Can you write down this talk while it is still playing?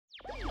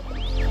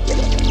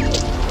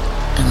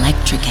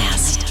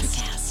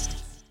Electricast.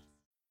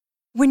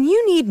 When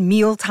you need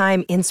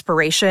mealtime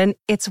inspiration,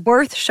 it's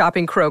worth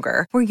shopping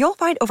Kroger, where you'll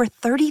find over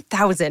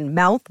 30,000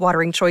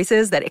 mouth-watering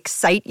choices that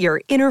excite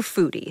your inner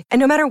foodie. And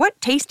no matter what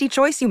tasty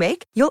choice you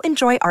make, you'll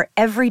enjoy our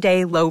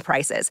everyday low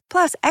prices,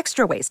 plus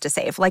extra ways to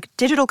save, like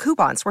digital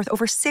coupons worth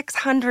over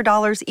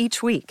 $600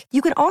 each week.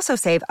 You can also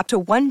save up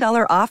to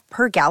 $1 off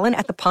per gallon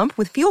at the pump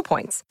with fuel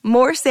points.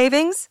 More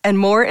savings and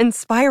more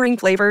inspiring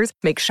flavors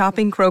make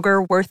shopping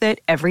Kroger worth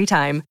it every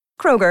time.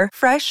 Kroger,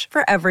 fresh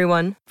for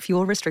everyone.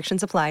 Fuel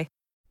restrictions apply.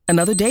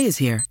 Another day is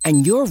here,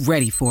 and you're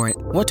ready for it.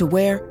 What to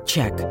wear?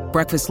 Check.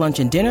 Breakfast, lunch,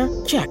 and dinner?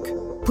 Check.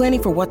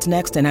 Planning for what's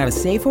next and how to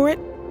save for it?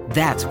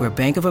 That's where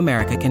Bank of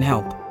America can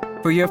help.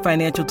 For your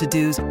financial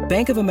to-dos,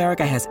 Bank of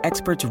America has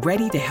experts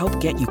ready to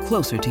help get you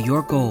closer to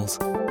your goals.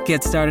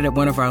 Get started at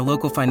one of our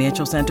local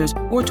financial centers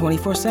or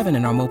 24/7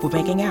 in our mobile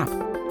banking app.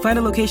 Find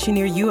a location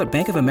near you at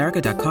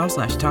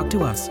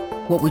bankofamerica.com/talktous.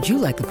 What would you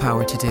like the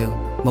power to do?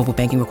 Mobile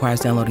banking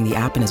requires downloading the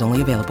app and is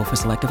only available for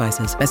select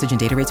devices. Message and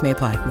data rates may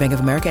apply. Bank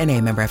of America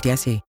N.A., member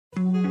FDIC.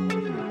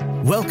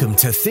 Welcome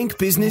to Think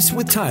Business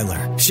with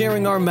Tyler,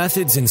 sharing our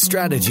methods and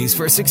strategies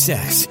for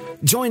success.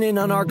 Join in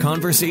on our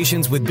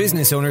conversations with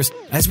business owners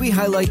as we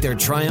highlight their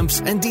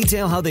triumphs and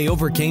detail how they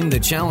overcame the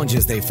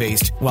challenges they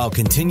faced while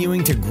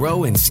continuing to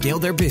grow and scale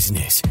their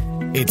business.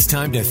 It's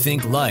time to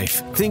think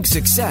life, think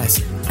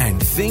success,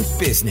 and think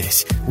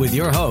business with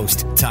your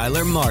host,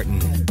 Tyler Martin.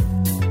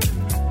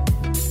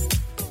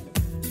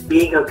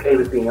 Being okay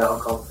with being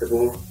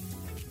uncomfortable.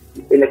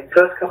 In the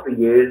first couple of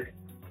years,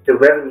 the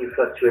revenue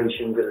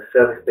fluctuations of a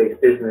service-based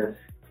business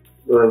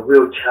were a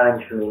real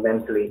challenge for me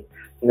mentally.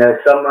 You know,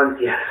 some months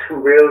you have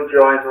some real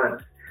dry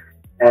months,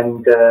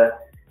 and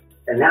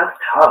that's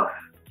tough.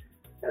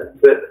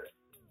 But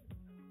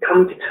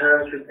coming to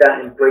terms with that,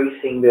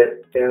 embracing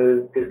that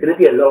there's going to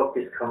be a lot of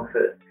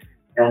discomfort,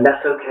 and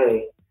that's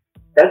okay.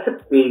 That's a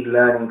big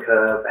learning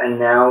curve, and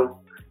now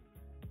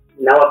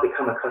I've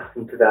become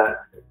accustomed to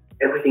that.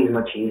 Everything's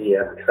much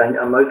easier because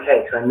I'm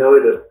okay, because I know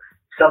that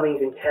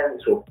something's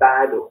intense or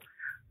bad or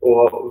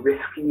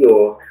risky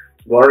or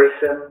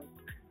worrisome.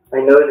 I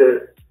know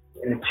that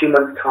in 2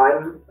 months'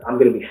 time, I'm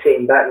going to be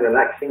sitting back,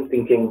 relaxing,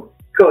 thinking,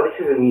 God,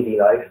 this is an easy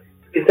life.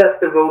 Because that's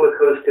the roller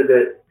coaster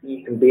that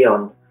you can be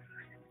on.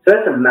 So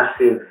that's a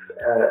massive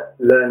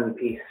learning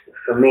piece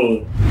for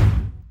me.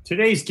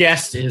 Today's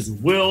guest is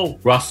Will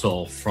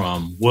Russell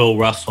from Will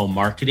Russell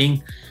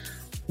Marketing.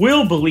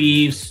 Will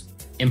believes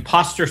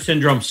imposter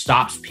syndrome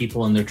stops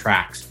people in their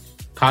tracks,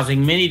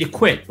 causing many to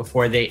quit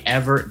before they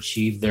ever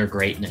achieve their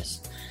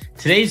greatness.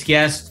 Today's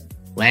guest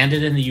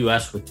landed in the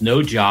U.S. with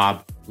no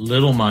job,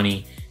 little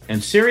money,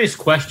 and serious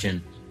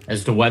question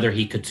as to whether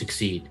he could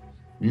succeed.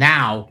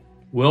 Now,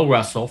 Will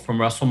Russell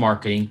from Russell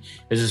Marketing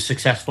is a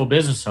successful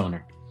business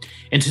owner.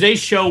 In today's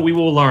show, we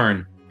will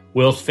learn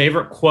Will's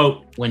favorite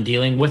quote when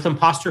dealing with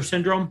imposter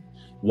syndrome,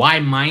 why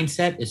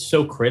mindset is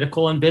so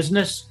critical in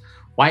business,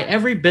 why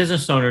every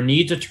business owner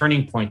needs a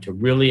turning point to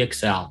really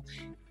excel,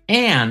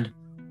 and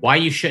why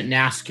you shouldn't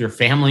ask your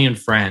family and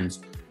friends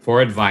for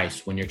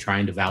advice when you're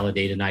trying to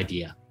validate an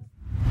idea.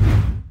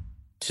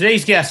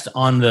 Today's guest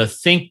on the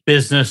Think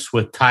Business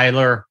with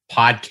Tyler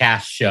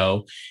podcast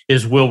show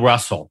is Will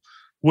Russell.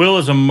 Will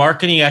is a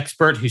marketing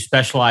expert who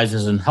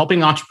specializes in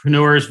helping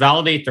entrepreneurs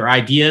validate their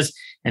ideas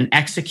and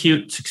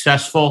execute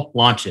successful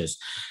launches.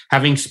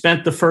 Having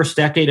spent the first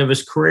decade of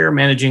his career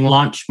managing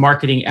launch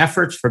marketing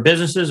efforts for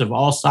businesses of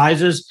all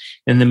sizes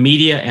in the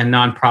media and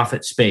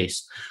nonprofit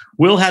space,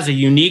 Will has a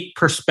unique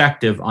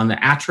perspective on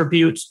the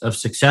attributes of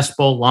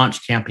successful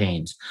launch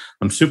campaigns.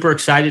 I'm super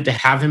excited to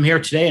have him here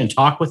today and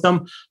talk with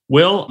him.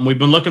 Will, we've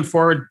been looking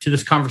forward to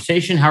this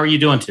conversation. How are you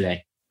doing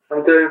today?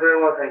 I'm doing very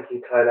well, thank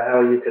you, Tyler. How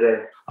are you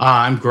today?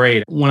 I'm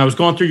great. When I was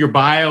going through your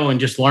bio and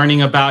just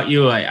learning about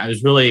you, I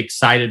was really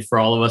excited for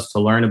all of us to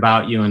learn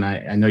about you, and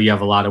I know you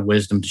have a lot of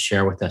wisdom to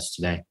share with us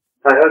today.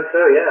 I hope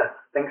so, yeah.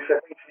 Thanks for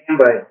the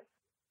invite.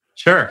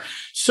 Sure.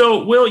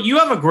 So, Will, you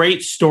have a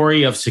great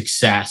story of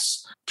success.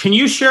 Can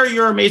you share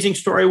your amazing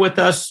story with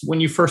us when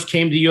you first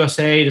came to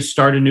USA to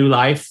start a new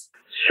life?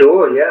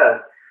 Sure, yeah.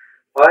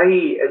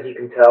 I, as you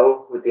can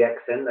tell with the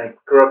accent, I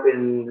grew up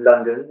in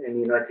London in the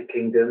United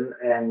Kingdom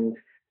and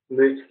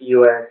moved to the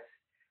US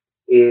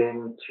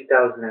in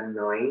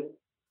 2009.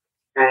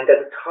 And at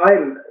the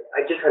time,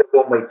 I just had a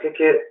one-way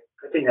ticket.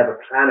 I didn't have a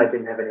plan. I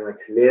didn't have anywhere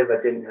to live. I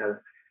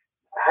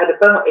had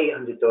about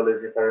 $800,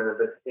 if I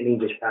remember, in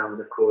English pounds,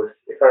 of course,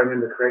 if I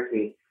remember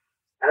correctly.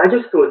 And I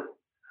just thought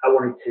I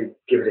wanted to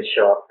give it a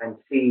shot and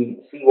see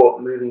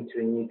what moving to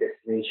a new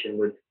destination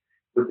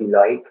would be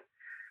like.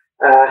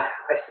 I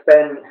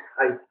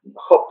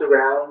hopped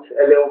around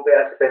a little bit.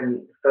 I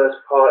spent the first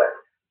part,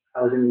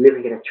 I was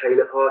living in a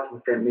trailer park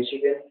in Flint,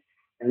 Michigan.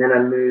 And then I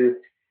moved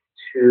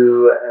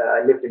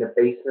I lived in a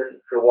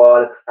basement for a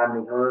while at a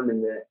family home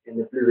in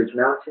the Blue Ridge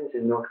Mountains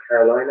in North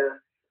Carolina.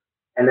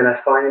 And then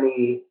I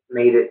finally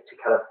made it to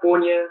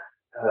California,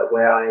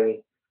 where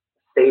I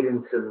stayed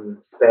in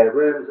some spare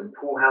rooms and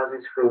pool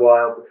houses for a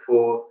while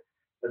before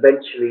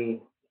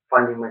eventually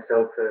finding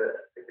myself a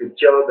good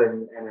job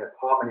and an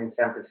apartment in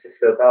San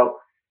Francisco about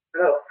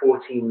about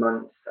 14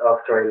 months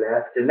after I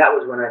left. And that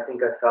was when I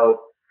think I felt,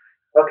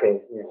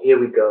 okay, here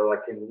we go. I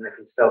can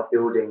start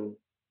building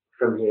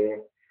from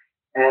here.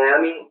 And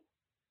I mean,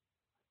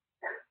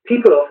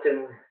 people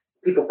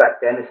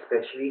back then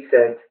especially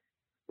said,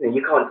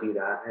 you can't do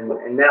that.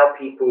 And now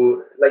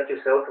people like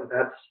yourself and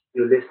perhaps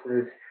your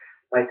listeners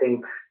might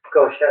think,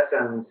 gosh, that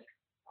sounds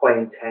quite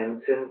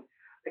intense. And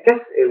I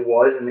guess it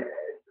was, and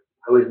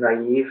I was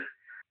naive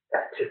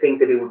to think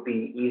that it would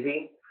be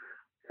easy.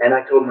 And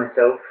I told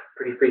myself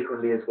pretty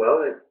frequently as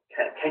well,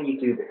 can you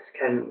do this?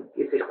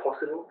 Is this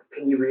possible?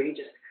 Can you really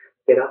just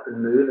get up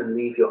and move and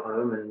leave your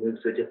home and move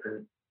to a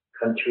different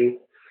country?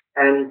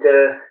 And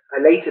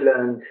I later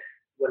learned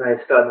when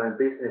I started my own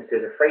business,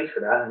 there's a phrase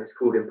for that, and it's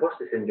called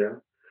imposter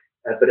syndrome.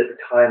 But at the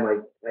time, I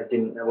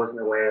wasn't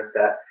aware of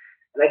that.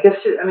 And I guess,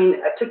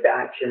 I took the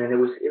action, and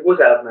it was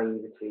out of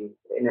naivety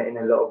in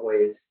a lot of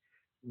ways,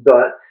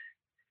 but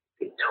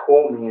it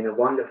taught me in a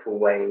wonderful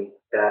way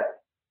that,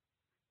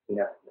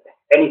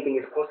 anything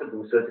is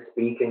possible, so to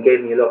speak, and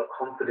gave me a lot of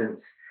confidence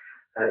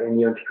in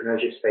the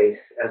entrepreneurship space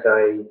as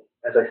I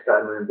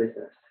started my own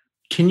business.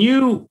 Can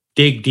you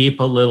dig deep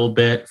a little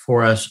bit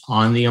for us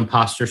on the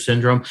imposter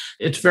syndrome?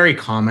 It's very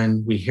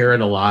common. We hear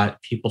it a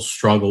lot. People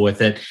struggle with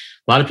it.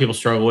 A lot of people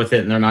struggle with it,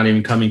 and they're not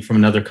even coming from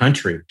another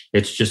country.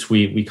 It's just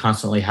we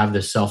constantly have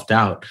this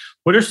self-doubt.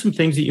 What are some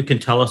things that you can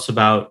tell us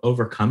about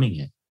overcoming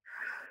it?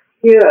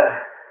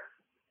 Yeah.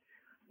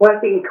 Well, I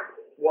think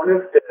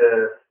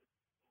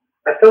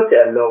I felt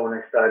it a lot when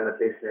I started my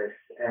business,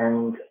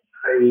 and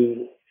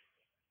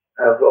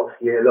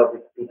obviously a lot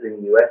of people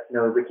in the US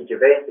know Ricky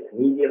Gervais, the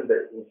comedian,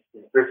 but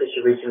he's British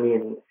originally,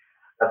 and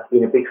I've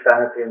been a big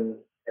fan of him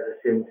ever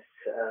since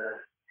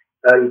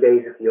early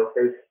days of The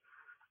Office.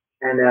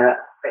 And I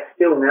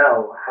still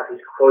now have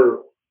his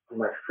quote on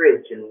my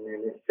fridge, and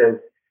it says,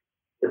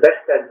 "The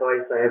best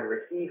advice I ever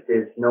received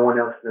is no one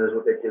else knows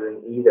what they're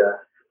doing either."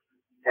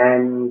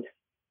 And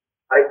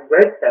I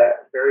read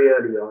that very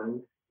early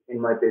on in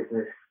my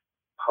business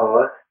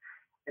path.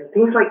 And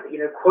things like,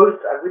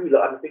 quotes, I really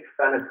like. I'm a big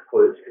fan of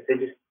quotes because they're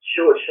just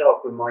short,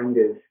 sharp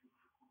reminders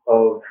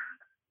of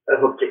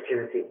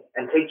objectivity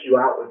and take you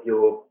out of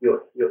your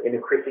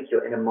inner critic,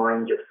 your inner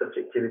mind, your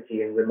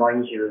subjectivity, and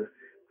remind you of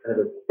kind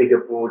of a bigger,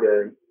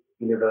 broader,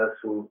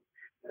 universal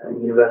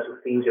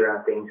themes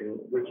around things. And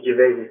Ricky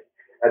Gervais'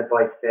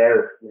 advice there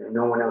of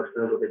no one else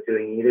knows what they're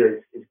doing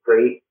either is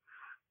great.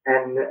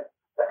 And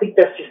I think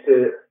that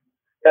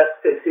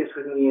sits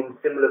with me, and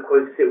similar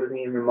quotes sit with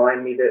me and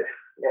remind me that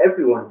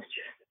everyone's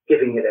just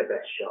giving it their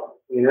best shot.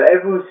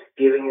 Everyone's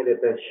giving it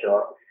their best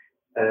shot,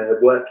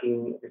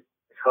 working as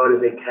hard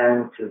as they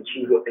can to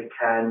achieve what they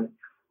can,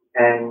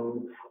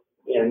 and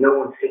no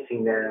one's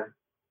sitting there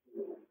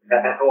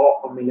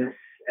ominous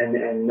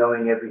and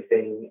knowing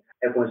everything.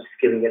 Everyone's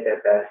just giving it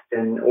their best,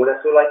 and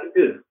that's all I can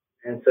do.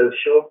 And so,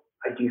 sure,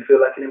 I do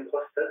feel like an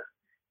imposter.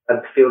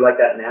 I feel like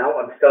that now.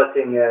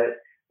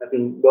 I've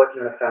been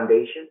working on a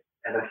foundation,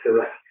 and I feel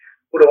like,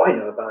 what do I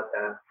know about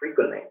that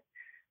frequently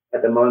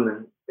at the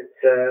moment?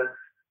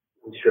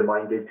 I'm just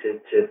reminded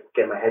to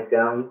get my head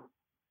down,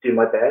 do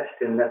my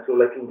best, and that's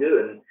all I can do.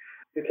 And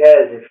who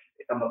cares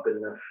if I'm not good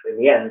enough in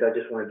the end? I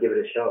just want to give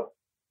it a shot.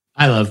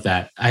 I love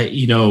that.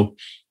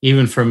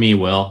 Even for me,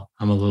 Will,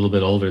 I'm a little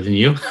bit older than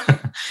you,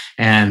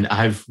 and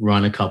I've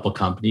run a couple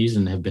companies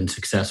and have been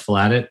successful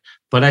at it,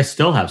 but I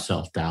still have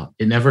self-doubt.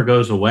 It never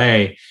goes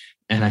away.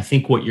 And I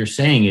think what you're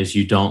saying is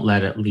you don't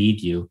let it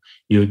lead you.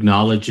 You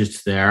acknowledge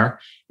it's there,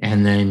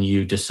 and then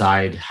you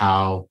decide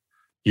how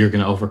you're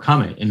going to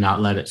overcome it and not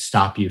let it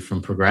stop you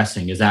from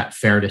progressing. Is that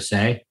fair to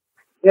say?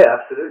 Yeah,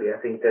 absolutely. I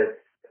think that's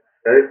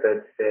very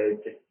fair to say.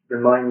 Just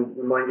remind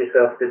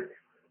yourself that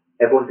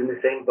everyone's in the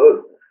same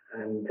boat,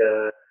 and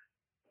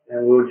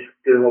we're just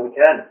doing what we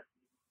can.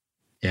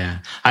 Yeah.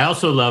 I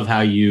also love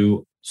how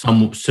you,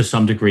 to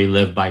some degree,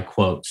 live by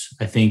quotes.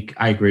 I think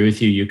I agree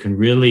with you.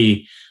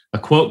 A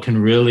quote can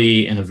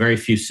really, in a very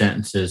few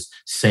sentences,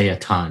 say a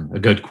ton, a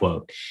good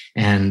quote.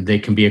 And they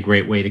can be a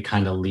great way to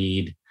kind of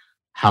lead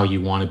how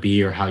you want to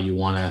be or how you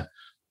want to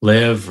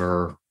live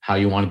or how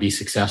you want to be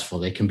successful.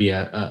 They can be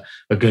a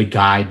good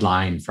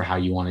guideline for how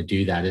you want to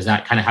do that. Is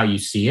that kind of how you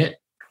see it?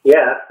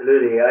 Yeah,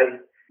 absolutely.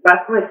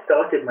 Back when I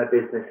started my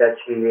business,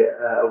 actually,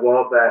 a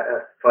while back,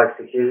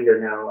 5-6 years ago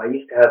now, I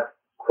used to have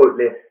quote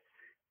lists,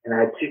 and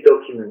I had 2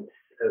 documents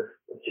of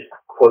just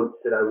quotes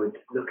that I would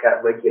look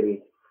at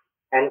regularly.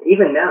 And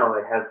even now,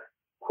 I have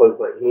quotes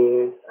right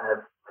here, I have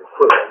a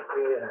quote right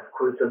here, I have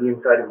quotes on the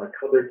inside of my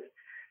cupboard.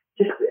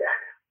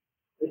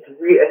 It's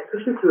really,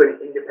 especially to an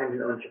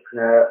independent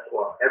entrepreneur.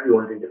 Well,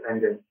 everyone's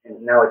independent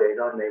nowadays,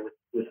 aren't they,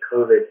 with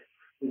COVID?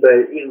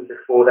 But even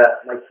before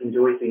that, my team's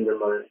always been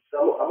remote,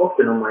 so I'm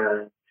often on my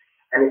own,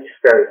 and it's just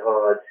very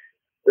hard.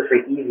 It's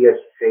very easy, I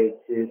should say,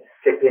 to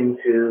slip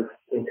into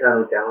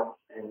internal doubt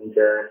and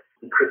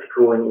be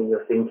critical in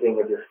your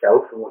thinking of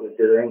yourself and what you're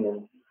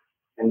doing.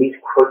 And these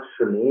quotes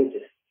for me are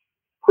just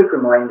quick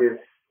reminders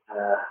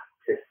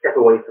to step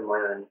away from my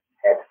own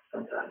head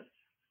sometimes.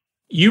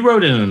 You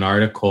wrote in an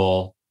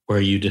article where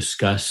you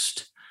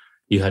discussed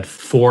you had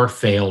 4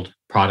 failed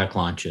product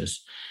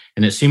launches.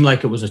 and it seemed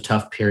like it was a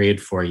tough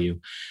period for you.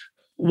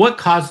 What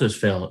caused those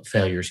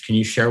failures? Can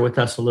you share with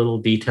us a little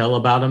detail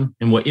about them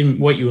and what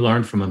you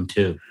learned from them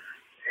too?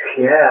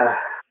 Yeah,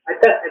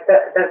 at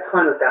that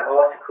time of that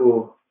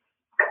article,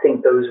 I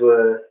think those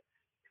were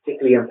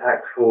particularly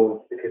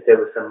impactful because they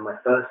were some of my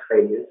first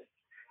failures,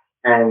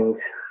 and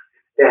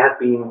there have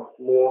been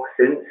more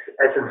since,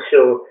 as I'm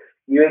sure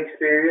you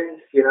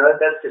experienced.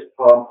 That's just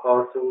part and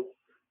parcel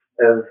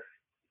of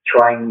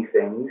trying new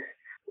things.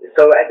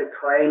 So at the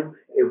time,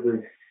 it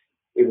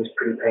was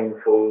pretty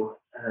painful.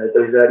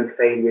 Those early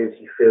failures,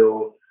 if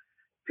you're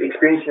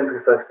experiencing them for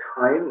the first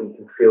time, you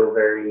can feel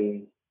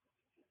very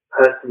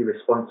personally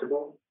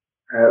responsible,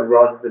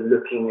 rather than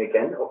looking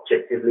again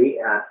objectively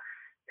at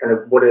kind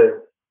of what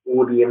are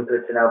all the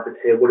inputs and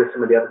outputs here, what are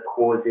some of the other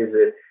causes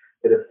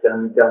that have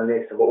done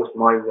this, and what was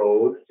my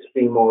role, just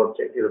being more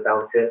objective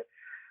about it.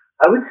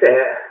 I would say,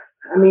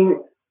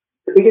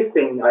 the biggest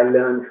thing I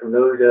learned from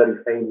those early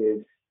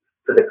failures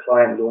for the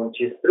client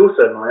launches, but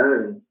also my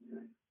own,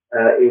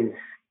 is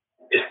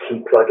just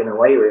keep plugging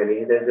away.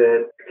 Really, because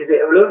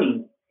it will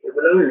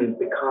only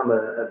become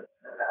a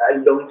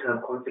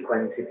long-term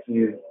consequence if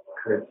you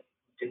kind of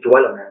to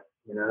dwell on it.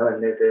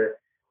 And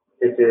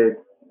there's a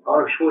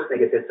Arnold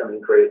Schwarzenegger said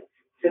something great.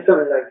 He said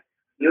something like,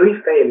 "You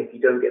only fail if you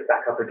don't get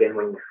back up again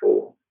when you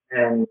fall."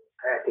 And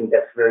I think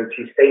that's a very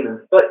true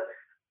statement. But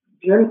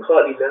you only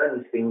partly learn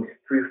these things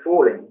through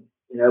falling.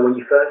 When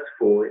you first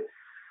fall, it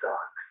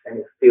sucks and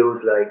it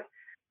feels like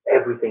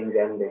everything's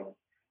ending.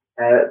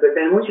 But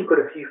then once you've got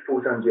a few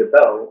falls under your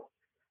belt,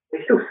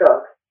 they still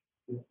suck,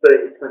 but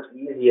it's much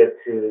easier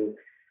to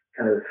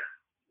kind of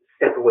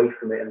step away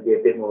from it and be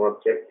a bit more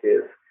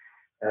objective.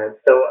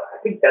 So I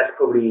think that's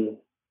probably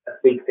a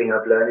big thing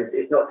I've learned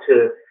is not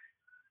to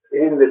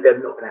assume that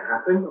they're not going to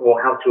happen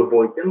or how to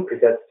avoid them,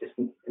 because that's just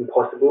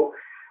impossible,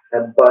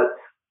 but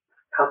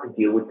how to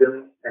deal with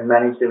them and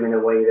manage them in a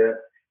way that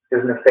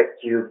doesn't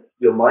affect your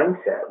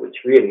mindset, which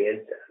really is,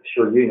 I'm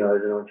sure you know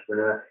as an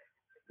entrepreneur,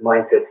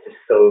 mindset's just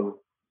so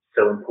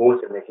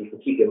important. If you can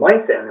keep your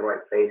mindset in the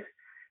right place,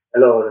 a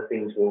lot of other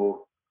things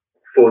will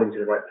fall into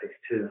the right place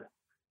too.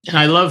 And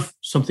I love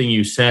something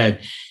you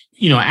said,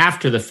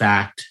 after the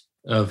fact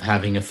of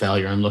having a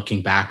failure and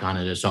looking back on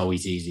it is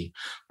always easy.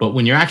 But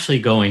when you're actually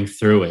going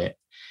through it,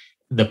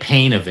 the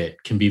pain of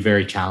it can be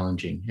very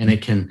challenging. And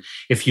it can,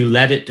 if you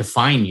let it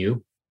define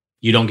you,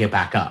 you don't get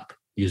back up,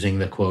 using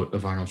the quote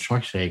of Arnold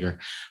Schwarzenegger.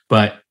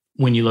 But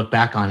when you look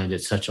back on it,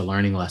 it's such a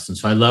learning lesson.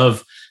 So I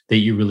love that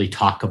you really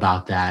talk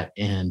about that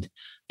and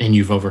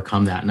you've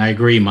overcome that. And I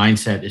agree,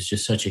 mindset is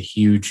just such a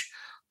huge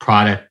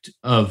product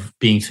of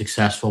being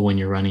successful when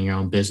you're running your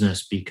own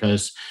business,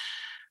 because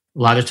a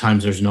lot of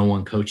times there's no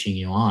one coaching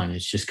you on.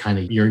 It's just kind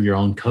of you're your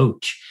own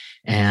coach.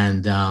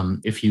 And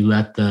if you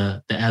let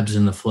the ebbs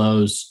and the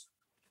flows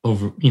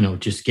over,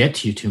 just get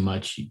to you too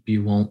much,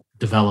 you won't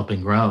develop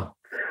and grow.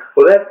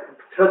 Well, to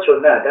touch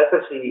on that, that's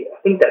actually, I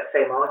think that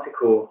same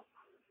article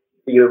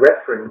that you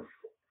reference,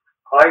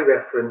 I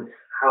reference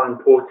how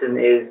important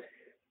it is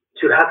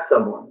to have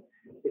someone,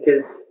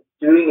 because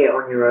doing it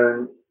on your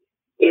own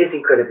is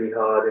incredibly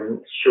hard. And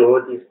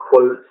sure, these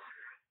quotes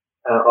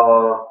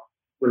are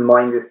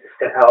reminders to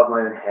step out of my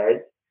own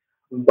head,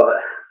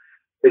 but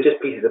they're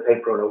just pieces of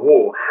paper on a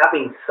wall.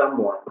 Having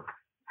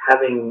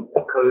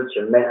a coach,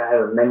 a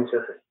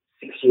mentor for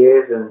 6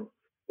 years, and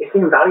it's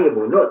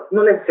invaluable, not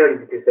necessarily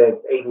because they're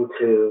able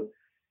to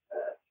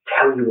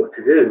tell you what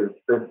to do,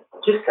 but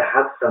just to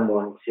have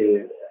someone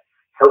to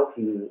help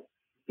you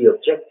be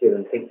objective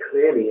and think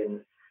clearly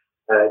and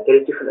get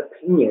a different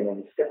opinion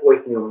and step away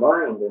from your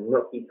mind and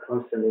not be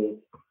constantly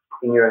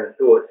in your own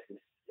thoughts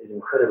is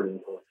incredibly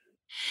important.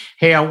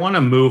 Hey, I want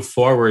to move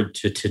forward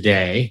to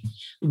today.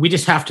 We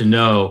just have to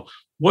know,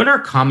 what are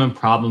common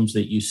problems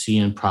that you see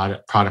in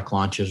product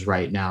launches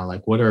right now?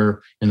 Like, what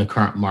are in the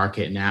current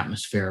market and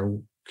atmosphere?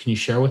 Can you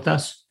share with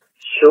us?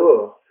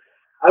 Sure.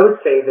 I would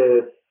say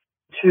the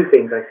two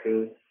things I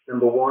see.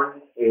 Number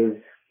one is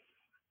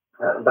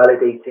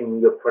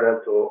validating your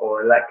product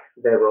or lack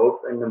thereof.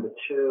 And number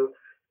two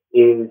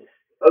is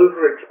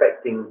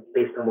over-expecting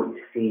based on what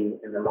you see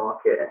in the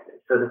market.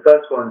 So the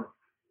first one,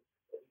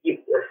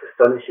 it's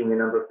astonishing the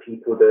number of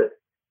people that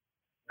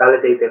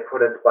validate their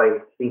product by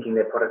thinking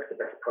their product's the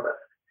best product,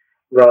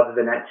 rather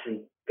than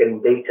actually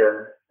getting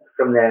data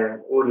from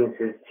their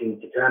audiences to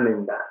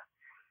determine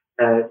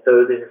that.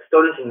 So there's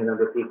astonishing the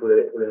number of people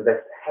that will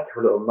invest a heck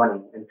of a lot of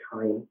money and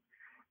time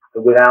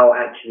without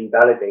actually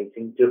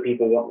validating, do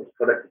people want this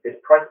product at this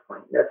price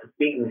point? That's a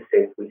big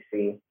mistake we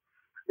see.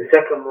 The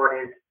second one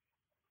is,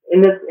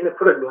 in the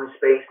product launch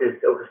space,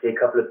 there's obviously a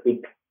couple of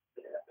big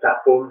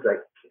platforms like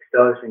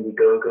Kickstarter and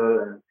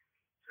Indiegogo, and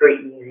it's very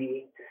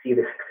easy to see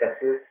the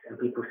successes, and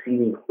people see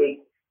these big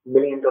 $1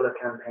 million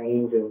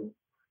campaigns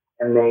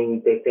and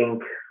they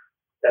think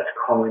that's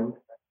common,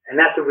 and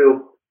that's a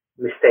real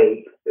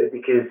mistake,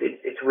 because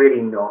it's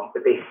really not.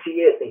 But they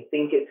see it, they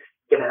think it's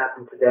going to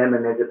happen to them,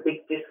 and there's a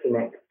big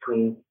disconnect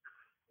between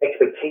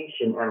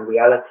expectation and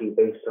reality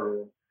based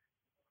on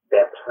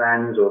their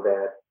plans or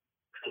their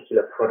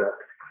particular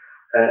product.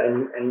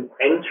 And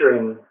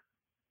entering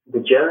the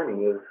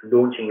journey of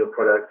launching your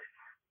product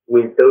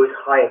with those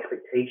high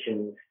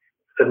expectations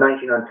for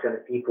 99%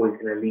 of people is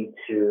going to lead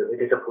to a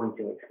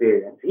disappointing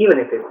experience, even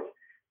if it's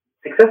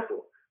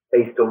successful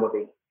based on what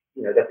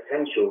their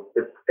potential,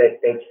 but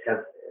they just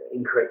have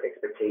incorrect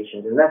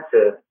expectations. And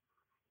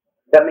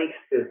that makes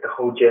the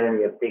whole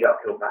journey a big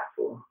uphill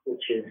battle,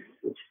 which is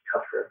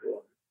tough for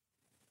everyone.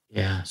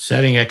 Yeah,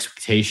 setting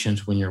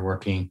expectations when you're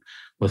working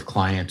with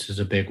clients is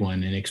a big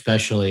one, and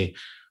especially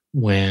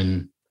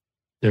when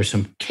there's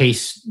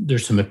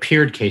some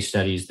appeared case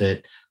studies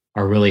that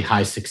are really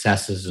high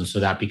successes, and so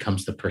that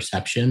becomes the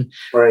perception,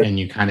 right. And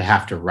you kind of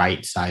have to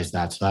right size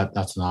that. So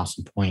that's an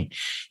awesome point.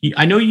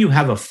 I know you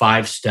have a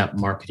 5-step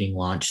marketing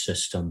launch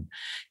system.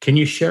 Can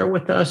you share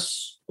with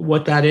us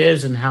what that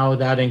is and how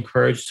that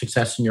encouraged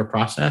success in your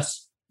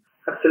process?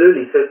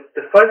 Absolutely. So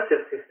the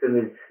 5-step system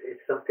is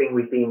something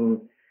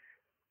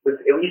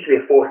it used to be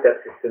a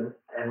 4-step system,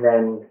 and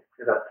then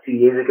about 2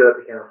 years ago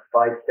it became a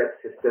 5-step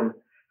system,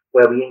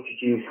 where we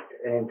introduced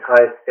an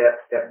entire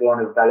step 1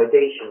 of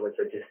validation, which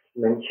I just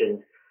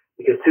mentioned,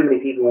 because too many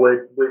people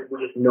were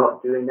just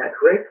not doing that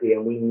correctly,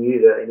 and we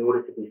knew that in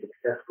order to be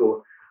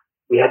successful,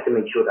 we had to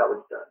make sure that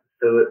was done.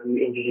 So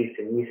we introduced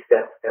a new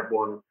step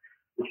 1,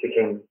 which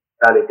became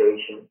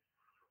validation.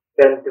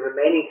 Then the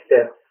remaining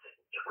steps,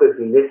 to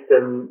quickly list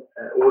them: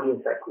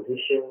 audience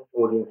acquisition,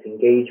 audience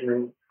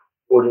engagement,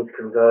 audience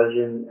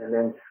conversion, and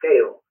then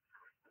scale.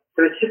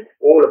 So it's just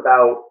all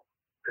about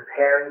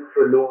preparing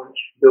for launch,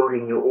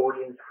 building your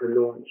audience for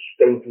launch,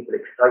 getting people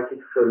excited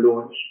for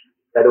launch.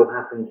 That all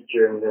happens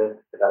during the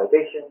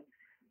validation,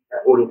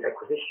 audience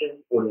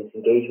acquisition, audience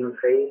engagement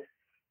phase.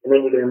 And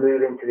then you're going to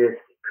move into this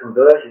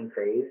conversion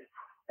phase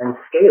and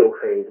scale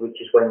phase, which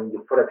is when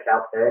your product's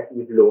out there,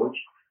 you've launched,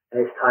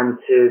 and it's time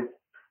to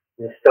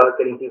start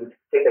getting people to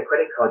take their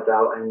credit cards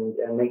out and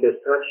make those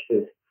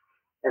purchases.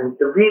 And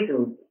the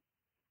reason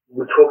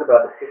we talk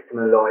about the system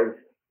a lot is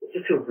it's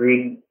just a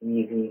really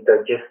easy,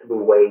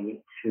 digestible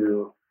way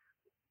to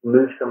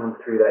move someone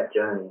through that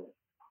journey.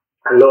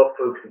 A lot of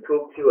folks we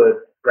talk to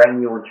are brand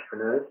new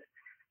entrepreneurs,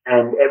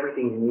 and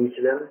everything's new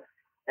to them.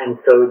 And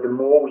so the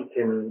more we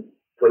can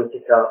break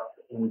it up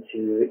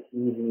into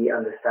easy,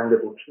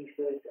 understandable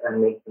pieces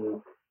and make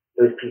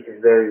those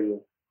pieces very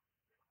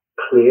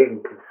clear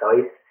and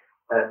concise,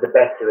 the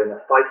better. And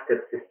a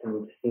 5-step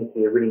system just seems to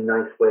be a really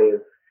nice way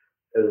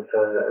of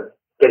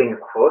getting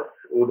across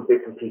all the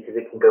bits and pieces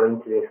that can go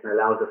into this, and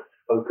allows us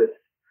to focus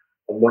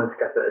on one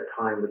step at a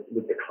time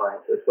with the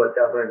client. So it's worked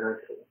out very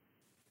nicely.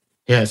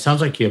 Yeah, it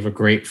sounds like you have a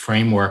great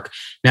framework.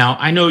 Now,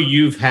 I know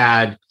you've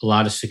had a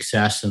lot of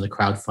success in the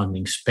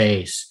crowdfunding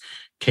space.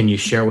 Can you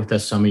share with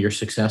us some of your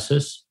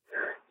successes?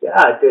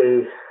 Yeah,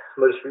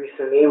 most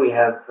recently we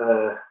had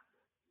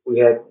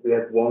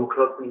one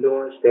club we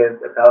launched. They're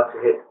about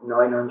to hit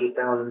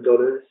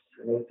 $900,000,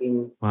 and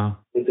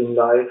they've been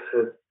live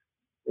for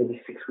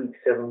maybe 6 weeks,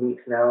 7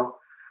 weeks now.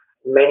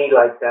 Many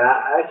like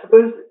that. I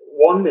suppose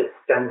one that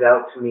stands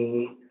out to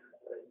me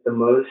the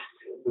most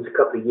was a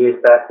couple of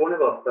years back. One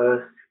of our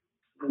first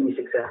really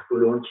successful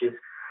launches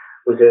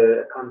was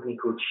a company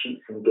called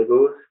Sheets and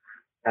Giggles,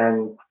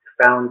 and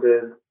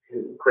founder,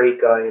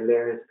 great guy,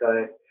 hilarious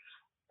guy,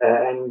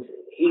 and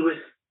he was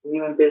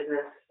new in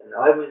business, and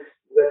I was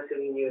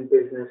relatively new in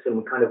business, and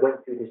we kind of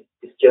went through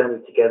this journey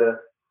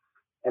together,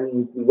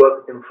 and we worked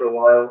with them for a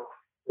while.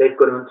 They've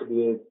gone on to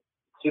be a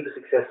super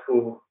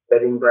successful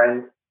bedding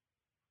brand,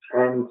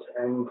 and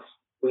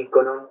we've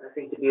gone on, I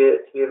think, to be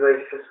a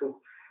very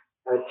successful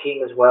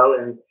team as well.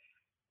 And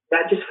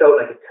that just felt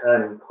like a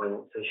turning point.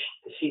 So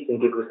the Sheets and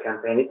Giggles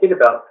campaign, it did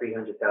about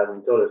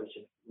 $300,000, which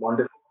is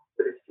wonderful,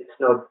 but it's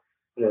not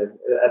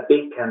a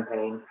big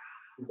campaign.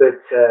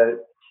 But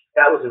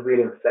that was a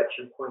real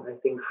inflection point, I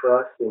think, for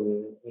us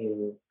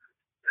in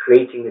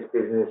creating this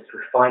business,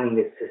 refining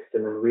this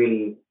system, and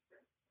really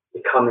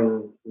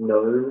becoming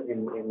known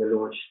in the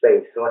launch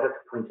space. So I'd have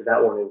to point to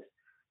that one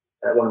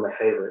as one of my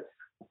favorites.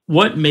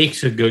 What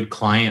makes a good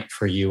client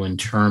for you in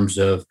terms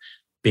of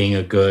being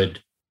a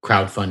good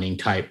crowdfunding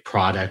type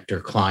product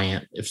or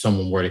client? If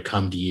someone were to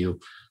come to you,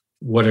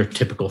 what are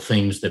typical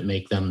things that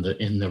make them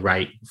in the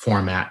right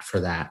format for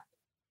that?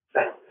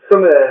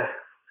 From a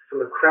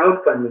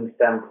crowdfunding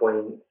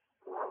standpoint,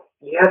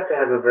 you have to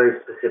have a very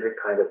specific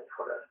kind of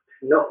product.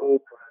 Not all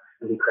products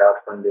can be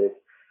crowdfunded.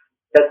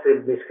 That's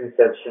a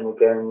misconception,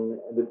 again,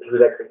 with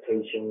people's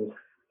expectations.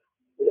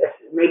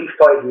 Maybe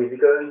 5 years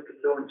ago, you could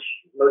launch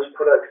most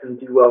products and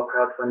do well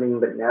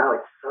crowdfunding, but now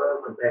it's so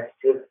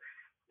competitive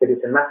that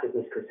it's a massive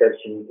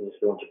misconception you can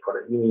just launch a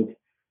product. You need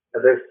a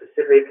very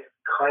specific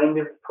kind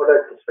of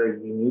product that's very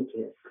unique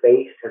in its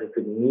space, has a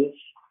good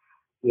niche.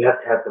 You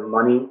have to have the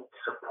money to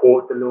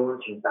support the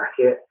launch and back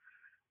it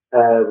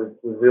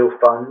with real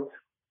funds.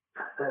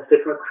 So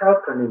from a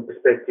crowdfunding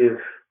perspective,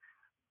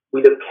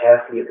 we look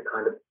carefully at the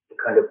kind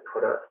of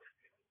product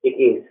it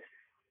is.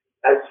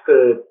 As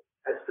for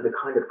the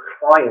kind of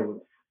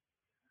clients,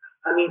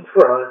 I mean,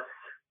 for us,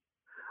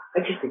 I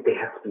just think they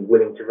have to be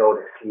willing to roll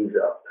their sleeves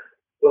up.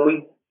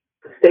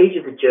 The stage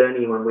of the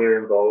journey when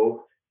we're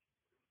involved,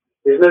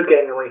 there's no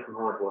getting away from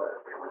hard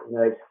work. You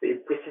know, this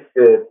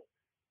is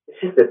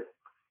this is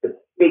the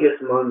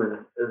biggest moment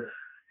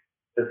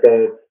of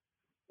their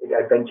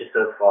adventure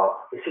so far.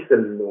 This is the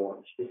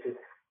launch. This is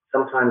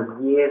sometimes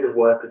years of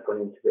work has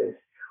gone into this,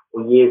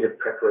 or years of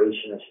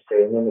preparation, I should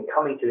say, and then they're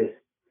coming to this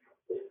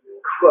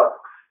crux,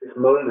 this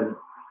moment,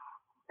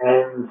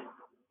 and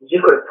you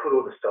just got to put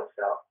all the stops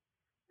out.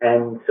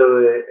 And so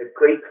a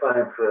great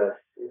client for us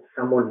is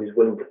someone who's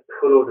willing to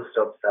put all the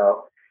stops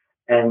out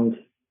and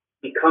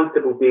be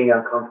comfortable being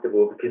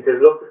uncomfortable, because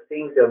there's lots of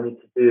things they'll need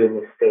to do in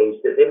this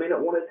stage that they may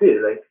not want to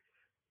do. Like,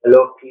 a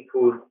lot of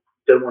people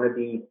don't want to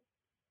be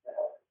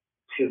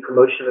too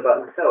promotional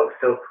about themselves,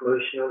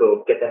 self-promotional,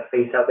 or get their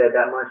face out there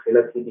that much. They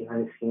like to be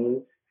behind the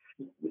scenes.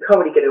 You can't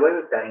really get away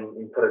with that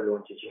in product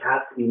launches. You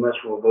have to be much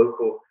more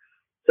vocal.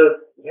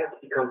 So you have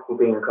to be comfortable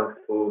being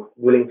uncomfortable,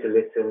 willing to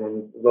listen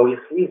and roll your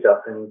sleeves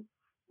up. And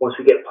once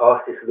we get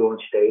past this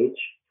launch stage,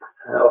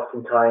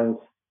 oftentimes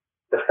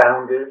the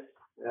founders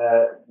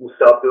will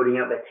start building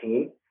out their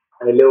team,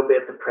 and a little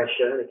bit of the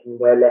pressure. They can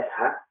wear less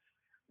hats,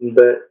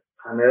 but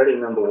primarily,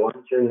 number one,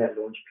 during that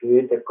launch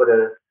period, they've got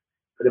to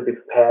be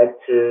prepared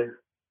to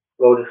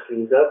roll the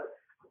sleeves up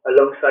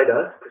alongside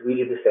us, because we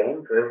do the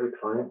same for every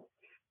client,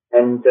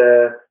 and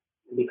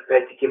be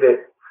prepared to give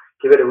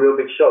it a real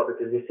big shot,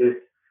 because this is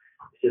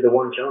the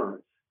one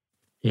chance.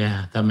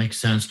 Yeah, that makes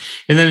sense.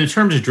 And then in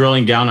terms of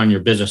drilling down on your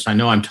business, I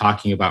know I'm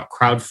talking about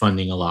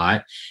crowdfunding a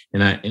lot,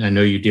 and I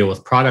know you deal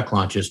with product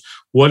launches.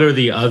 What are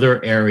the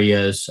other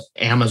areas?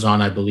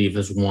 Amazon, I believe,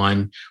 is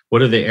one.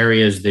 What are the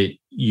areas that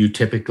you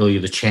typically,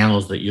 the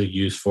channels that you'll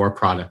use for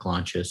product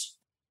launches?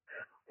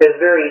 There's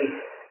very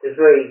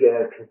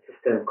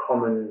consistent,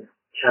 common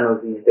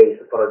channels these days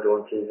for product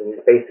launches, and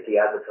it's basically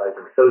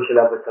advertising, social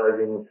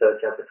advertising,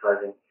 search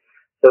advertising.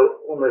 So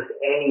almost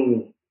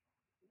any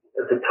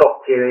of the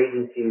top tier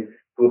agencies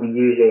will be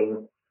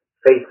using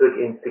Facebook,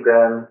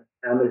 Instagram,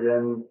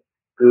 Amazon,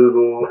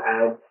 Google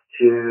ads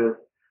to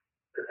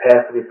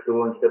prepare for this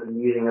launch. They'll be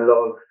using a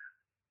lot of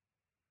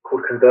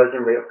called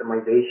conversion rate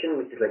optimization,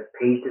 which is like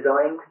page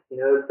design,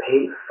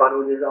 page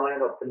funnel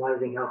design,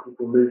 optimizing how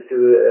people move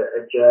through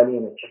a journey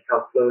and a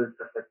checkout flow and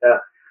stuff like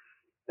that.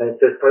 And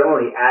so it's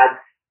primarily ads,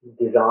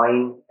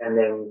 design, and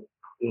then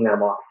email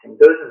marketing.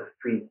 Those are the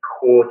three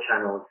core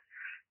channels.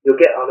 You'll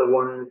get other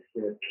ones,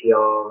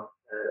 PR.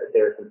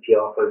 There are some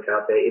PR folks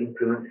out there.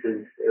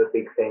 Influencers are a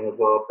big thing as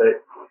well,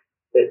 but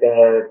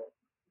they're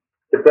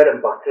the bread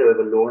and butter of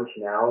a launch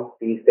now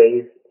these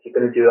days. If you're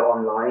going to do it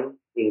online,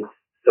 is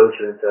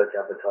social and search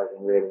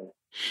advertising, really.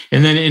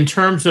 And then in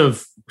terms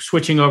of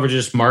switching over to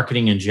just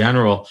marketing in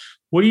general,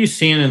 what are you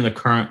seeing in the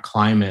current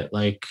climate?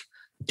 Like,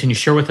 can you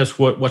share with us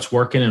what's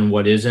working and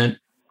what isn't?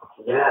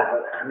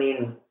 Yeah, I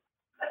mean,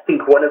 I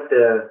think one of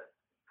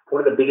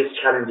the biggest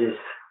challenges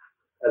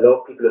a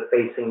lot of people are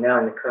facing now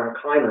in the current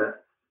climate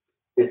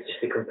is just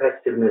the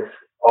competitiveness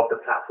of the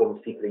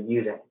platforms people are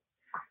using.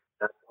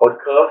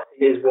 Podcast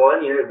is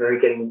one,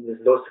 there's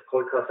lots of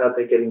podcasts out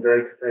there getting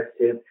very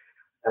competitive.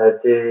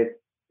 The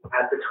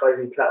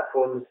advertising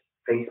platforms,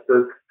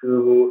 Facebook,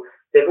 Google,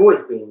 they've always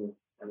been,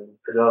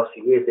 for the last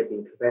few years, they've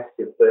been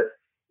competitive, but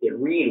it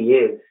really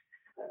is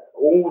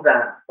all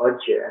that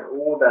budget and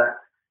all that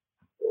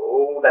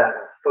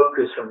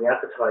focus from the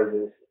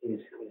advertisers is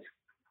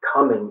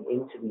coming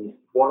into these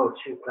one or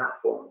two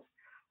platforms,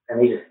 and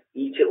they just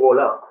eat it all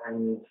up.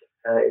 And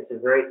it's a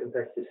very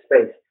competitive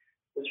space,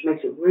 which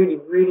makes it really,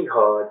 really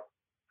hard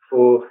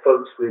for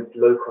folks with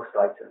low-cost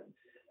items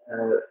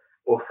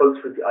or folks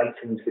with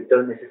items that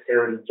don't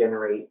necessarily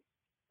generate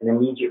an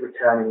immediate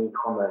return in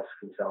e-commerce,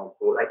 for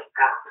example, like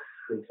apps,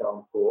 for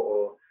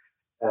example,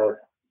 or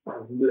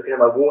looking at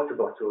my water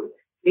bottle,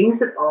 things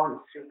that aren't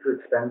super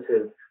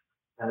expensive.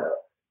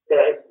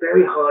 It's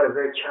very hard and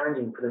very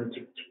challenging for them to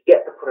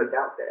get the product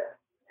out there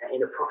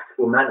in a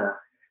profitable manner,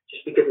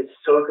 just because it's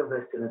so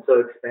competitive and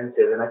so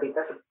expensive. And I think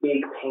that's a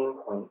big pain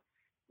point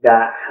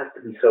that has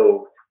to be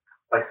solved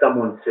by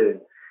someone soon.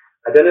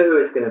 I don't know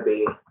who it's going to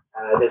be.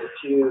 There's a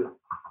few.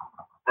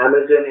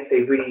 Amazon, if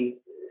they really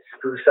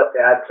spruce up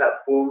their ad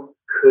platform,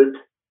 could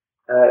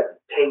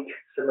take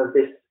some of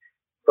this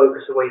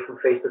focus away from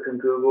Facebook and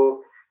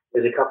Google.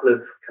 There's a couple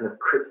of kind of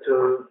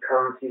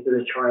cryptocurrencies that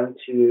are trying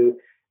to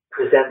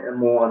present a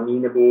more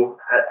amenable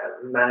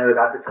manner of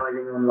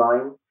advertising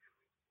online.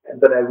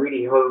 But I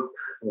really hope,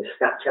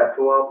 Snapchat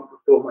for a while people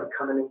thought might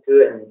come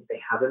into it, and they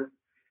haven't.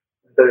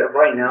 But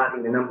right now, I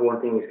think the number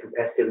one thing is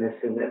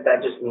competitiveness, and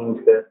that just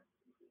means that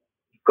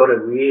you've got to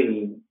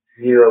really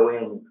zero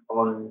in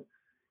on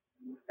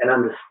and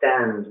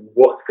understand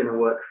what's going to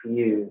work for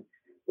you.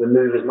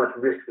 Remove as much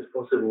risk as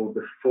possible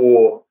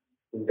before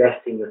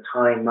investing your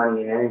time,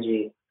 money, and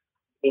energy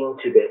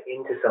into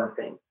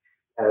something,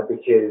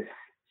 because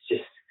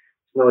it's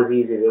not as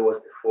easy as it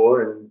was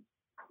before, and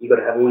you've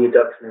got to have all your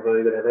ducks in a row.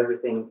 You've got to have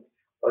everything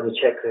on the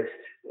checklist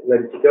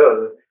ready to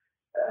go,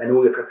 and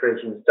all your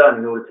preparations done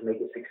in order to make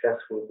it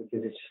successful,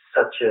 because it's just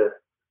such a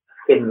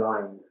thin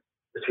line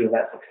between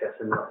that success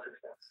and not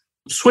success.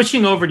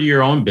 Switching over to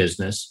your own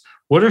business,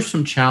 what are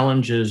some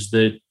challenges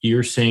that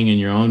you're seeing in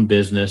your own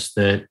business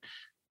that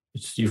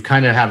you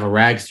kind of have a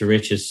rags to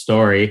riches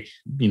story?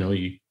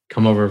 You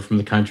come over from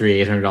the country,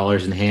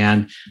 $800 in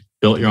hand,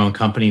 built your own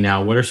company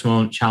now. What are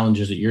some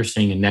challenges that you're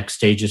seeing in next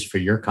stages for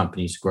your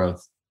company's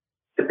growth?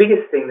 The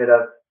biggest thing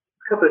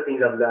a couple of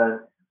things I've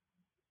learned.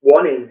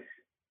 One is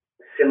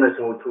similar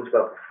to what we talked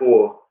about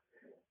before,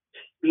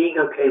 being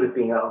okay with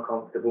being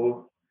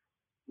uncomfortable.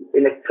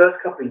 In the first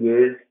couple of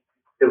years,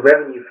 the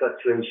revenue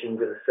fluctuations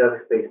of a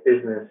service-based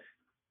business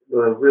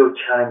were a real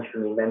challenge for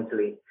me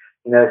mentally.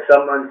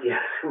 Some months you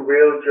have some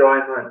real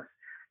dry months,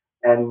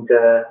 and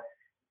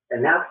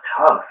that's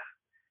tough.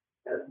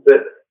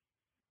 But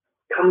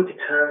coming to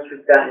terms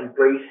with that,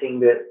 embracing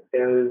that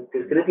there's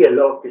going to be a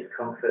lot of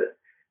discomfort,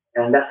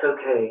 and that's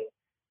okay.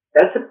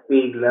 That's a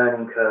big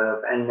learning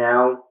curve, and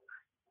now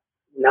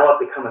I've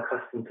become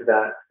accustomed to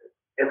that.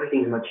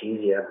 Everything's much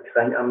easier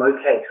because I'm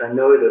okay. Because I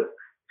know that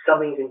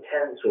something's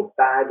intense or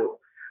bad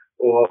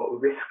or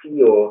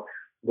risky or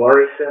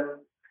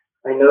worrisome.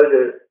 I know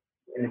that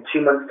in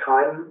 2 months'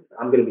 time,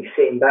 I'm going to be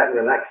sitting back,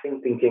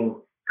 relaxing, thinking,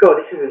 God,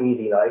 this is an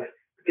easy life.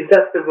 Because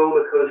that's the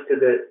roller coaster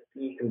that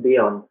you can be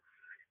on.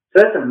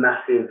 So that's a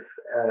massive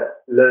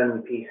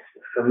learning piece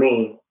for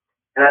me.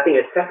 And I think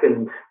a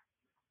second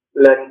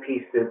learning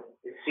piece that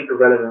is super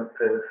relevant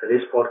for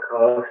this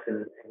podcast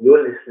and your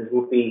listeners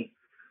would be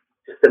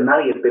just the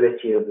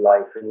malleability of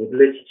life and the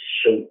ability to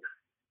shape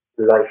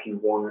the life you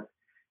want.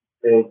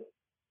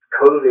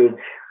 COVID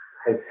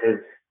has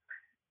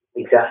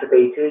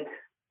exacerbated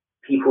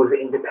people's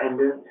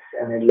independence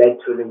and it led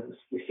to,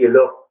 you see a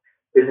lot of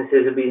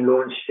businesses have been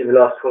launched in the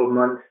last 12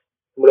 months.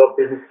 A lot of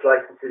business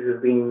licenses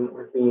have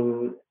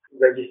been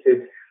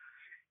registered.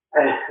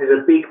 There's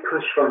a big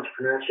push for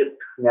entrepreneurship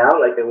now,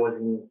 like there was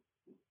in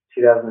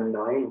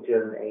 2009,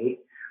 2008.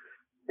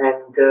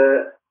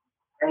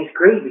 And it's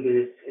great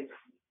because it's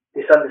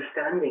this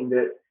understanding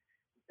that,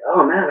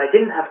 oh man, I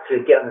didn't have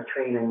to get on the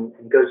train and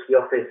go to the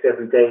office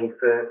every day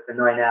for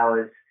 9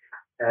 hours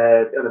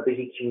on a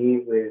busy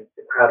commute with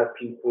a crowd of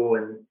people.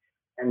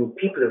 And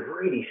people have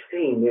really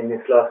seen in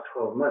this last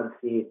 12 months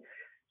the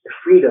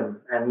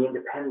freedom and the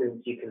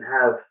independence you can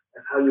have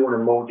of how you want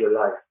to mold your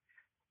life.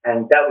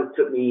 And that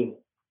took me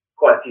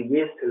quite a few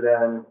years to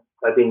learn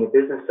by being a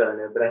business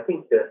owner. But I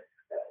think that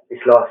this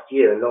last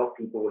year, a lot of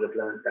people will have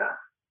learned that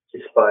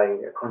just by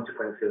a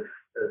consequence of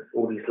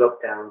all these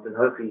lockdowns, and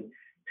hopefully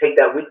take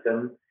that with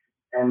them.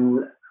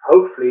 And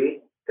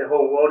hopefully the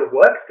whole world of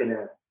work's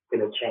gonna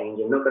change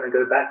and not gonna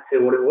go back to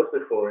what it was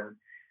before,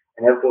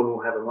 and everyone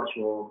will have a much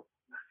more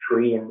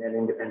free and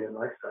independent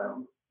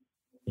lifestyle.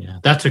 Yeah,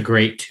 that's a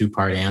great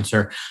two-part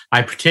answer.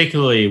 What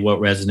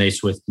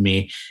resonates with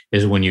me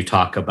is when you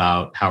talk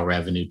about how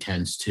revenue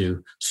tends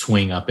to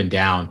swing up and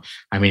down.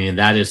 I mean,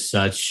 that is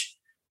such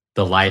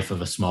the life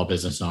of a small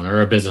business owner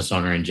or a business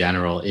owner in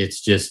general.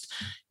 It's just,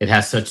 it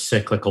has such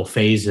cyclical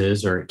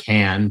phases, or it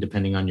can,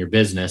 depending on your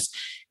business,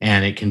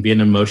 and it can be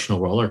an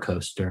emotional roller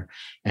coaster.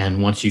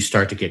 And once you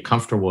start to get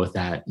comfortable with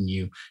that, and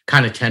you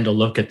kind of tend to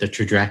look at the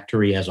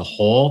trajectory as a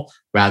whole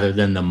rather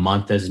than the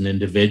month as an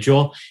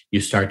individual, you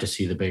start to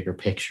see the bigger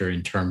picture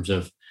in terms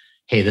of,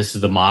 hey, this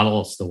is the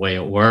model, it's the way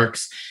it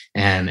works.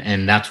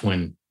 And that's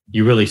when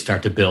you really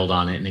start to build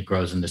on it and it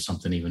grows into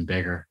something even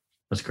bigger.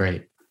 That's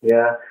great.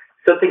 Yeah.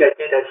 Something I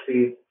did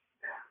actually,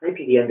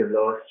 maybe the end of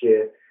last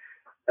year.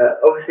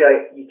 Obviously,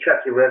 you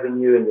track your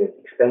revenue and your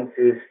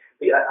expenses.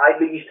 I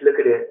used to look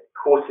at it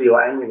quarterly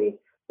or annually.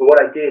 But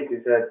what I did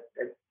is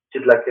I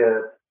did like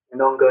an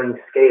ongoing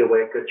scale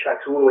where it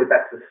tracks all the way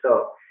back to the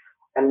start.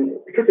 And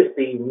because it's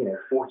been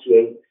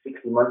 48,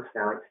 60 months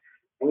now,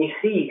 and you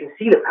can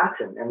see the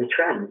pattern and the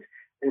trend.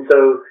 And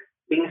so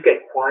things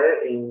get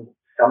quiet in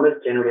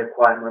summer's generally a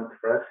quiet month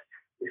for us.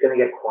 It's going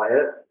to get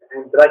quiet.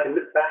 But I can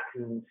look back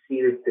and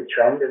see the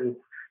trend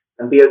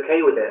and be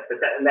okay with it. But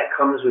that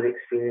comes with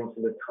experience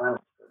and with time.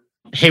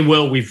 Hey,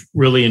 Will, we've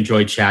really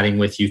enjoyed chatting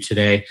with you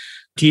today.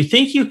 Do you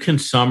think you can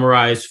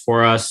summarize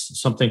for us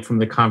something from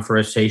the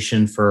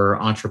conversation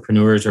for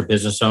entrepreneurs or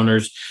business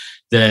owners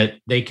that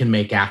they can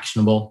make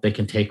actionable, they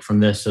can take from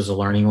this as a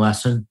learning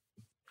lesson?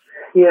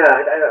 Yeah,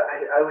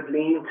 I would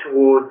lean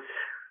towards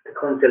the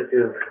concept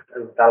of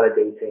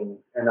validating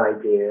an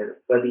idea,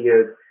 whether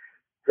you're a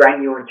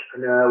brand new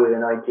entrepreneur with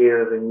an idea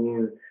of a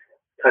new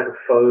type of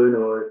phone,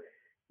 or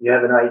you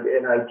have an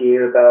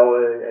idea about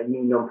a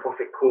new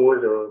non-profit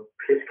cause or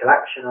political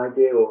action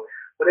idea, or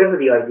whatever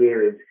the idea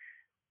is.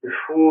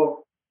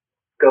 Before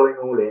going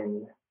all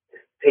in,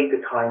 just take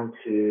the time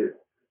to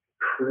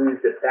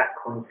prove that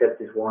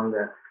concept is one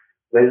that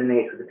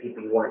resonates with the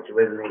people you want it to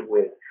resonate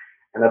with.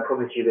 And I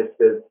promise you that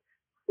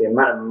the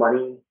amount of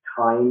money,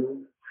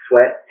 time,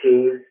 sweat,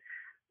 tears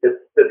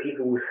that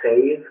people will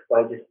save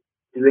by just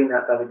doing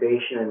that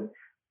validation. And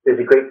there's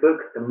a great book,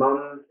 the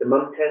Mum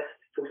Test,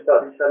 talks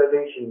about this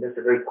validation. That's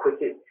a very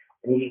quick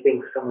and easy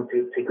thing for someone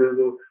to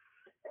Google.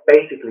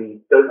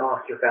 Basically, don't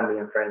ask your family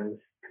and friends,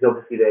 because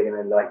obviously they're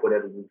going to like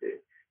whatever you do.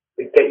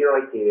 But get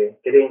your idea,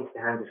 get it into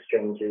the hands of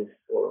strangers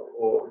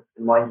or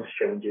the minds of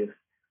strangers,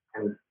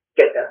 and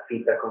get that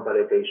feedback on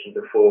validation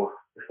before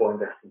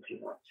investing too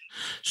much.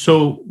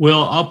 So,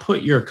 Will, I'll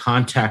put your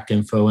contact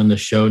info in the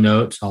show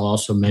notes. I'll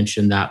also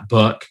mention that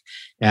book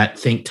at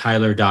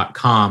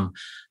thinktyler.com.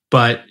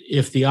 But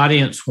if the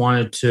audience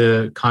wanted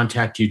to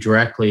contact you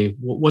directly,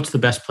 what's the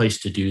best place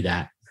to do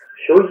that?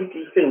 Sure,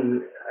 you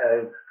can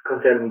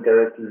contact me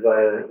directly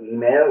via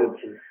email,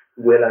 which is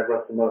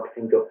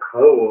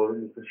will@russellmarketing.co, or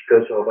you can just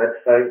go to our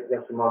website,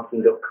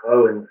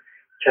 russellmarketing.co, and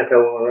check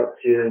out what we're up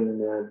to, and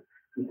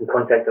you can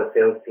contact our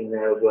sales team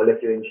there as well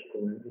if you're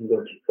interested in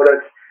launching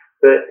products.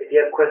 But if you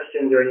have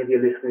questions or any of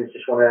your listeners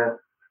just want to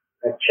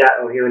chat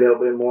or hear a little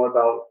bit more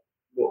about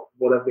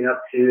what I've been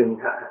up to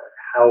and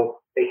how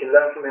they can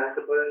learn from me, I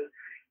suppose,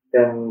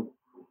 then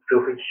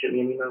feel free to shoot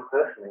me an email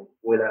personally,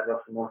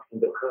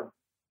 will@russellmarketing.co.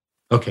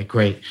 Okay,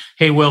 great.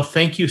 Hey, Will,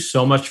 thank you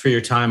so much for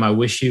your time. I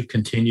wish you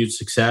continued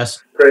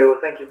success. Great. Well,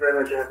 thank you very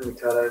much for having me,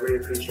 Tyler. I really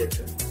appreciate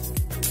it.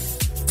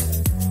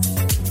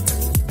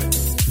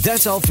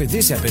 That's all for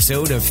this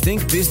episode of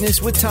Think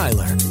Business with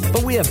Tyler.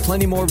 But we have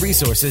plenty more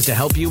resources to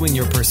help you in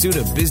your pursuit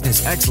of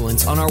business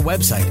excellence on our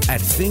website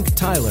at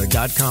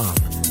thinktyler.com.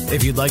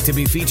 If you'd like to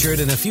be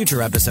featured in a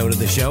future episode of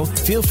the show,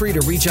 feel free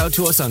to reach out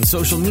to us on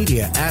social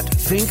media at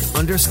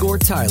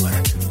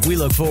think_Tyler. We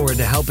look forward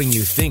to helping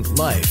you think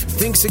life,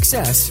 think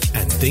success,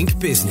 and think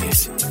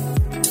business.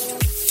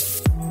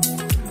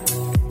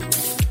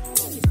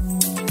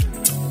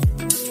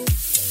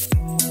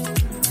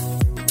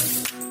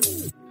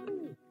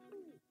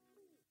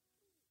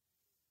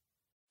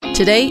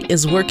 Today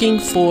is working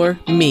for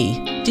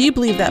me. Do you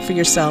believe that for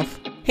yourself?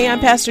 Hey,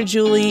 I'm Pastor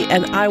Julie,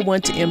 and I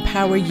want to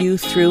empower you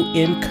through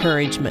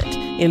encouragement.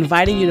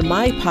 Inviting you to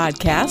my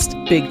podcast,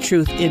 Big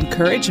Truth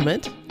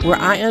Encouragement, where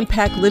I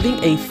unpack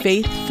living a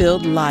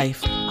faith-filled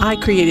life. I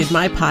created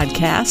my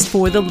podcast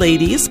for the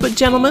ladies, but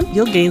gentlemen,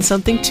 you'll gain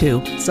something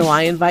too. So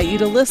I invite you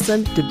to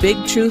listen to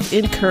Big Truth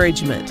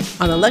Encouragement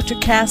on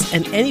Electricast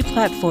and any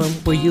platform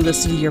where you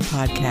listen to your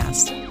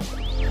podcast.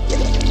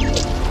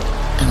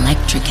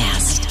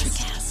 Electricast.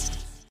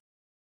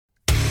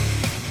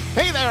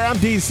 Hey there, I'm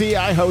DC.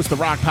 I host the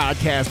Rock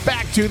Podcast,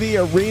 Back to the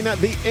Arena,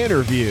 The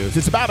Interviews.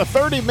 It's about a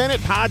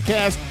 30-minute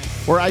podcast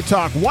where I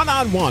talk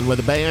one-on-one with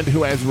a band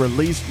who has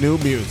released new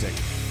music.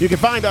 You can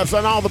find us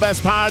on all the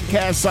best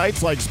podcast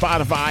sites like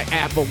Spotify,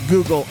 Apple,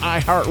 Google,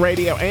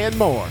 iHeartRadio, and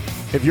more.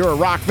 If you're a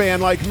rock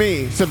fan like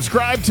me,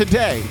 subscribe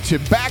today to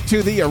Back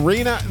to the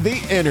Arena, The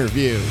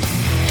Interviews.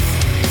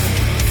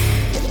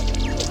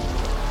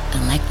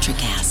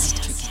 Electricast.